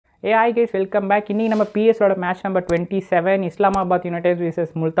Hey, hi guys, welcome back. இன்னைக்கு நம்ம PS ஓட match number 27 Islamabad United vs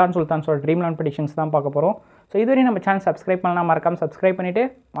Multan Sultans ஓட Dream11 predictions தான் பார்க்க போறோம். ஸோ இதுவரையும் நம்ம சேனல் சப்ஸ்கிரைப் பண்ணலாம், மறக்காம சப்ஸ்கிரைப் பண்ணிட்டு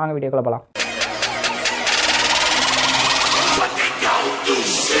வாங்க வீடியோக்குள்ள போகலாம்.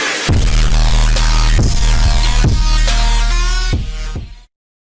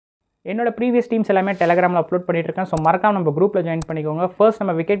 என்னோட ப்ரீவியஸ் டீம்ஸ் எல்லாமே டெலகிராமில் அப்லோட் பண்ணிட்டு இருக்கேன். ஸோ மறக்காம நம்ம குரூப்பில் ஜாயின் பண்ணிக்கோங்க. ஃபர்ஸ்ட்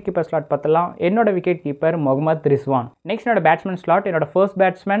நம்ம விக்கெட் கீப்பர் ஸ்லாட் பார்த்தலாம். என்னோட wicket keeper Mohammed Rizwan. Next என்னோட பேட்ஸ்மேன் ஸ்லாட், என்னோட first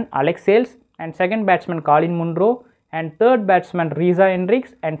batsman Alex sales and second batsman Colin Munro and third batsman ரீசா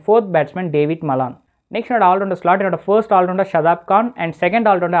Enriquez and fourth batsman David Malan. Next என்னோட ஆல்ரவுண்டர் ஸ்லாட், என்னோட first allrounder Shadab Khan and second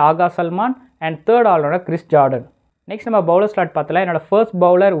allrounder ஆகா Salman and third allrounder Chris Jordan. Next நம்ம bowler slot பார்த்தலாம். என்னோட first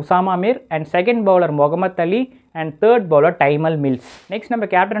bowler Usama Mir and second bowler Mohammed Ali and third bowler டைமல் mills. Next நம்ம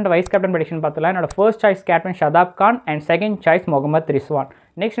captain and vice captain prediction பார்த்தலாம். என்னோட first choice captain Shadab Khan and second choice Mohammed Rizwan.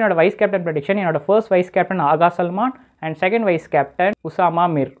 Next என்னோட vice captain prediction, என்னோட first vice captain ஆகா Salman and second vice captain Usama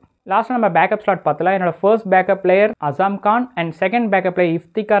Mir. Last நம்ம backup slot பார்த்தலாம். என்னோட first backup player Assam Khan and second backup player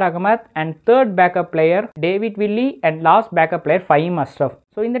Iftikhar Ahmed and third backup player David Willey and last backup player Faheem Ashraf.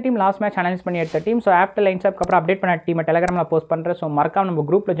 So இந்த team last match analyse பண்ணி எடுத்த team. So after lines அப்க்கு அப்புறம் update பண்ண டீமை டெலகிராமில் போஸ்ட் பண்ணுறேன். ஸோ மறக்காம நம்ம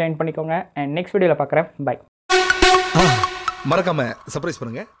குரூப்பில் ஜாயின் பண்ணிக்கோங்க. அண்ட் நெக்ஸ்ட் வீடியோவில் பார்க்குறேன். பை. மறக்காம சர்ப்ரைஸ்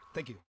பண்ணுங்க. தேங்க்யூ.